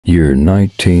Year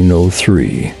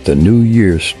 1903. The new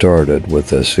year started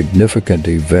with a significant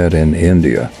event in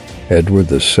India. Edward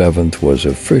VII was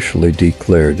officially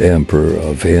declared Emperor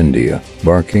of India,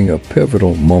 marking a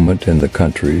pivotal moment in the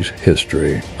country's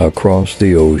history. Across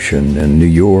the ocean in New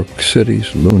York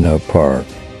City's Luna Park,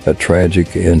 a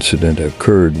tragic incident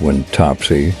occurred when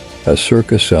Topsy, a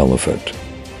circus elephant,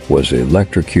 was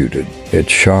electrocuted. It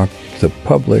shocked the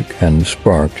public and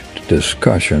sparked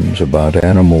discussions about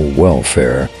animal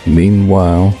welfare.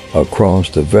 Meanwhile, across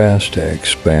the vast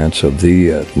expanse of the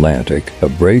Atlantic, a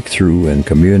breakthrough in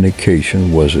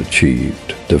communication was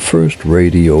achieved. The first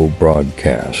radio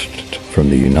broadcast from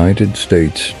the United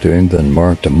States to England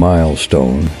marked a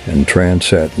milestone in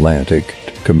transatlantic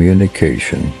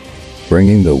communication,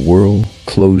 bringing the world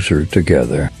closer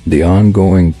together. The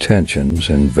ongoing tensions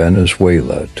in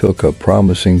Venezuela took a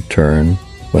promising turn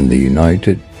when the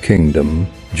United Kingdom,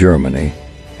 Germany,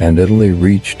 and Italy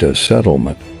reached a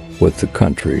settlement with the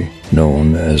country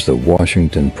known as the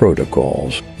Washington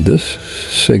Protocols. This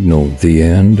signaled the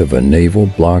end of a naval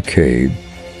blockade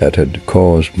that had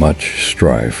caused much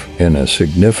strife. In a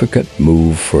significant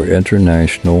move for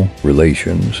international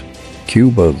relations,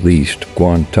 Cuba leased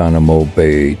Guantanamo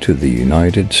Bay to the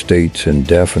United States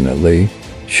indefinitely,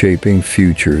 shaping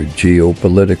future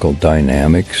geopolitical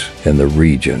dynamics in the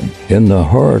region. In the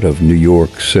heart of New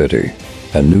York City,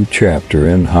 a new chapter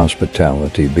in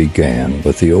hospitality began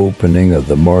with the opening of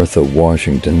the Martha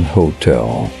Washington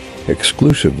Hotel.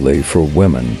 Exclusively for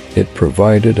women, it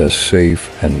provided a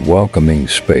safe and welcoming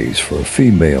space for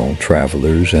female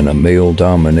travelers in a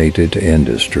male-dominated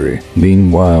industry.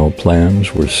 Meanwhile,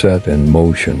 plans were set in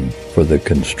motion for the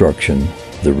construction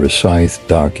of the Rosyth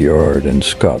Dockyard in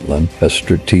Scotland, a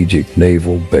strategic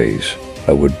naval base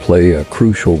that would play a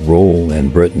crucial role in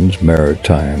Britain's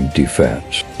maritime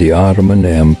defense. The Ottoman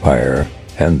Empire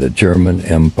and the German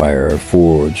Empire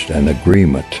forged an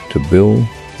agreement to build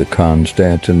the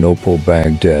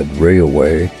Constantinople-Baghdad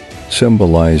Railway,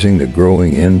 symbolizing the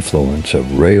growing influence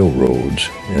of railroads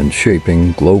in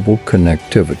shaping global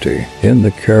connectivity. In the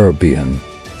Caribbean,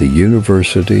 the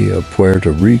University of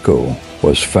Puerto Rico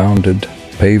was founded,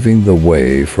 paving the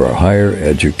way for higher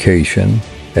education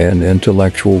and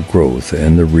intellectual growth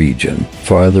in the region.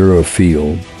 Farther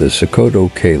afield, the Sokoto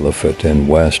Caliphate in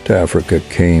West Africa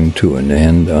came to an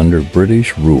end under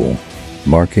British rule,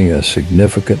 marking a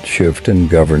significant shift in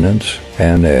governance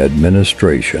and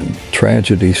administration.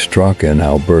 Tragedy struck in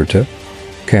Alberta,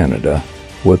 Canada,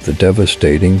 with the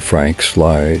devastating Frank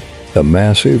Slide, a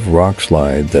massive rock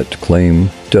slide that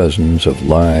claimed dozens of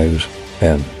lives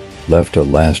and left a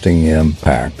lasting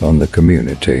impact on the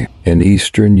community. In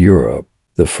Eastern Europe,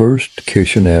 the first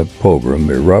Kishinev pogrom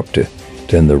erupted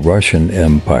in the Russian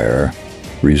Empire,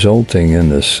 resulting in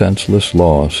the senseless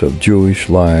loss of Jewish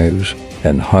lives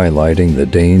and highlighting the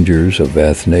dangers of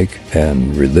ethnic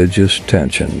and religious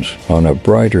tensions. On a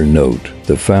brighter note,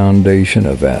 the foundation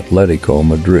of Atletico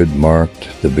Madrid marked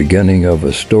the beginning of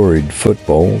a storied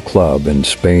football club in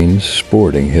Spain's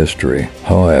sporting history.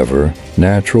 However,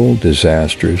 natural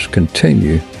disasters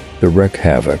continue to wreak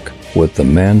havoc, with the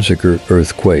Manzikert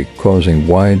earthquake causing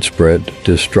widespread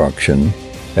destruction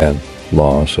and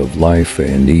loss of life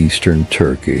in eastern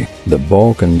Turkey. The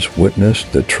Balkans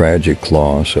witnessed the tragic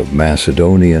loss of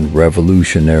Macedonian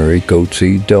revolutionary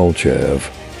Goci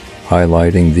Delchev,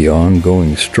 highlighting the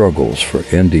ongoing struggles for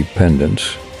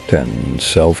independence and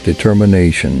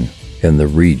self-determination in the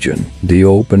region. The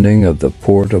opening of the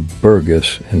port of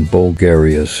Burgas in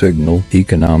Bulgaria signaled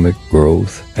economic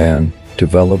growth and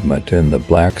development in the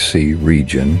Black Sea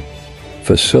region,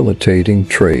 facilitating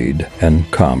trade and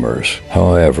commerce.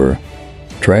 However,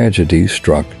 tragedy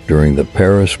struck during the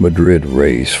Paris-Madrid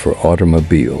race for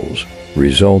automobiles,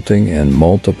 resulting in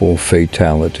multiple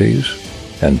fatalities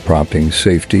and prompting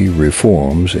safety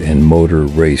reforms in motor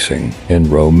racing. In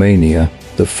Romania,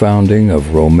 the founding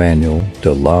of Romanul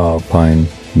de la Pine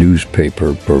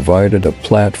newspaper provided a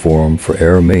platform for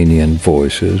Armenian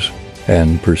voices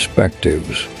and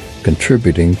perspectives,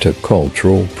 contributing to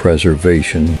cultural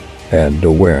preservation and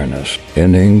awareness.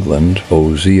 In England,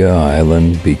 Hosea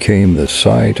Island became the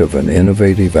site of an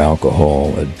innovative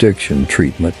alcohol addiction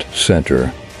treatment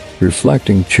center,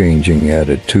 reflecting changing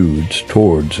attitudes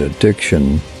towards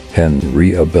addiction and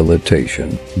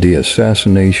rehabilitation. The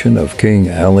assassination of King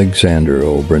Alexander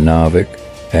Obrenović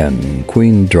and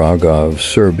Queen Draga of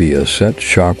Serbia sent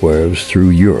shockwaves through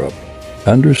Europe,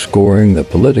 underscoring the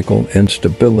political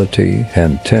instability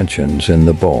and tensions in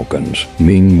the Balkans.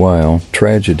 Meanwhile,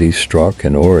 tragedy struck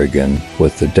in Oregon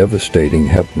with the devastating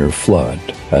Hepner flood,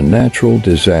 a natural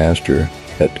disaster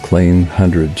that claimed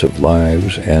hundreds of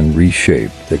lives and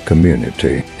reshaped the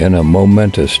community. In a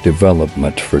momentous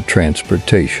development for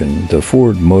transportation, the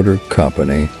Ford Motor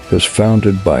Company was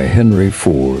founded by Henry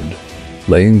Ford,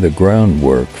 laying the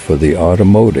groundwork for the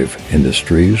automotive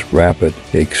industry's rapid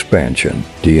expansion.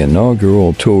 The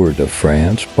inaugural Tour de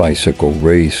France bicycle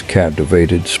race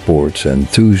captivated sports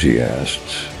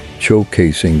enthusiasts,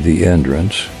 showcasing the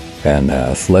endurance and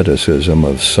athleticism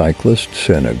of cyclists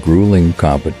in a grueling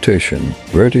competition.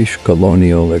 British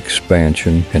colonial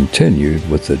expansion continued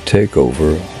with the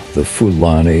takeover of the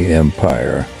Fulani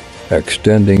Empire,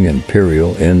 extending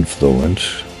imperial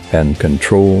influence and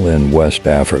control in West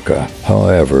Africa.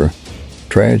 However,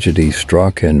 tragedy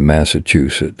struck in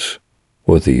Massachusetts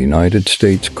with the United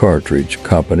States Cartridge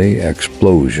Company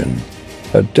explosion,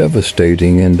 a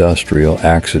devastating industrial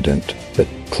accident that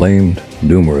claimed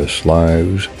numerous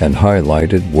lives and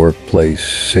highlighted workplace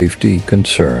safety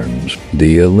concerns.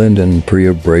 The Linden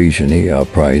Preobrazhenie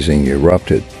uprising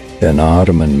erupted in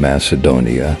Ottoman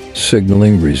Macedonia,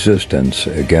 signaling resistance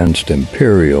against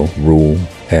imperial rule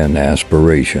and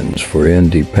aspirations for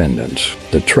independence.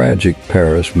 The tragic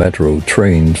Paris metro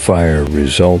train fire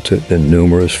resulted in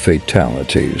numerous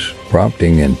fatalities,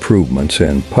 prompting improvements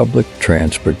in public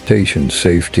transportation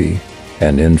safety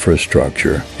and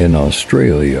infrastructure. In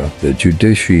Australia, the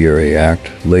Judiciary Act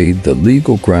laid the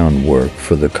legal groundwork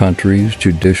for the country's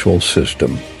judicial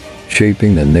system,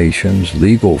 shaping the nation's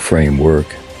legal framework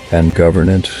and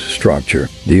governance structure.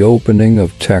 The opening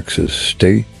of Texas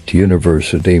State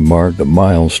University marked a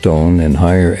milestone in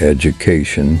higher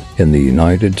education in the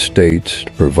United States,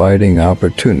 providing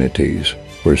opportunities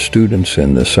for students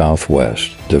in the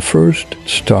Southwest. The first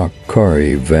stock car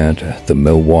event at the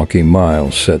Milwaukee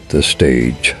Mile set the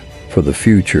stage for the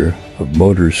future of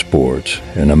motorsports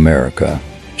in America,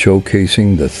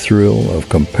 showcasing the thrill of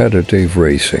competitive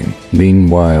racing.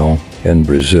 Meanwhile, in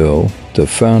Brazil, the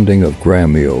founding of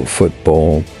Grêmio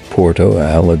football Porto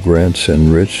Alegrense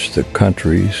enriched the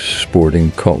country's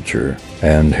sporting culture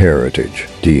and heritage.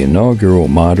 The inaugural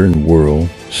Modern World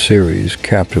Series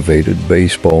captivated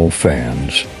baseball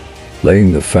fans,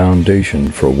 laying the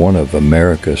foundation for one of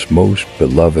America's most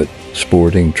beloved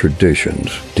sporting traditions.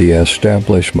 The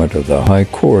establishment of the High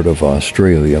Court of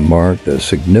Australia marked a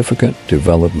significant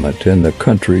development in the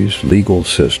country's legal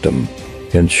system,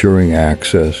 ensuring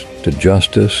access to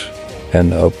justice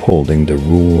and upholding the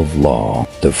rule of law.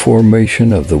 The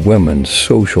formation of the Women's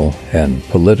Social and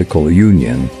Political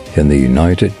Union in the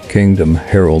United Kingdom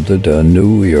heralded a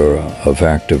new era of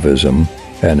activism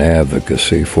and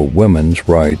advocacy for women's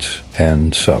rights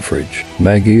and suffrage.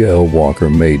 Maggie L. Walker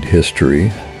made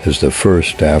history as the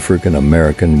first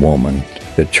African-American woman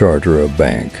to charter a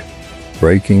bank,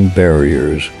 breaking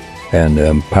barriers and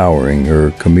empowering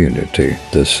her community.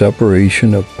 The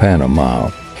separation of Panama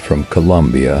from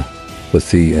Colombia,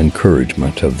 with the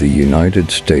encouragement of the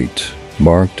United States,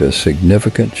 marked a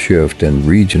significant shift in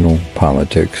regional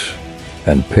politics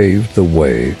and paved the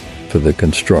way for the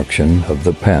construction of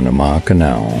the Panama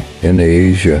Canal. In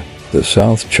Asia, the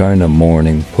South China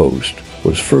Morning Post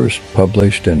was first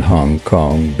published in Hong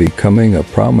Kong, becoming a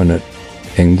prominent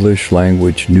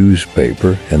English-language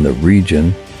newspaper in the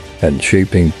region and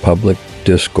shaping public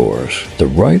discourse. The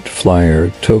Wright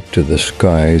Flyer took to the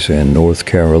skies in North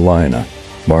Carolina,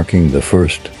 marking the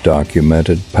first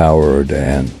documented powered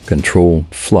and controlled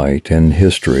flight in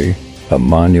history, a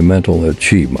monumental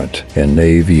achievement in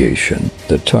aviation.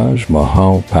 The Taj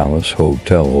Mahal Palace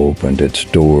Hotel opened its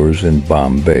doors in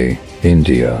Bombay,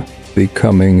 India,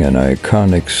 becoming an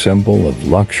iconic symbol of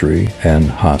luxury and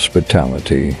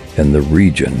hospitality in the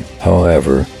region.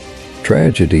 However,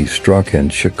 tragedy struck in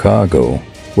Chicago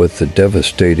with the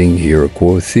devastating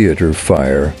Iroquois Theater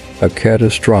fire, a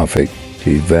catastrophic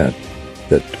event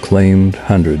that claimed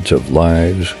hundreds of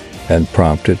lives and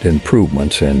prompted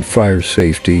improvements in fire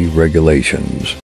safety regulations.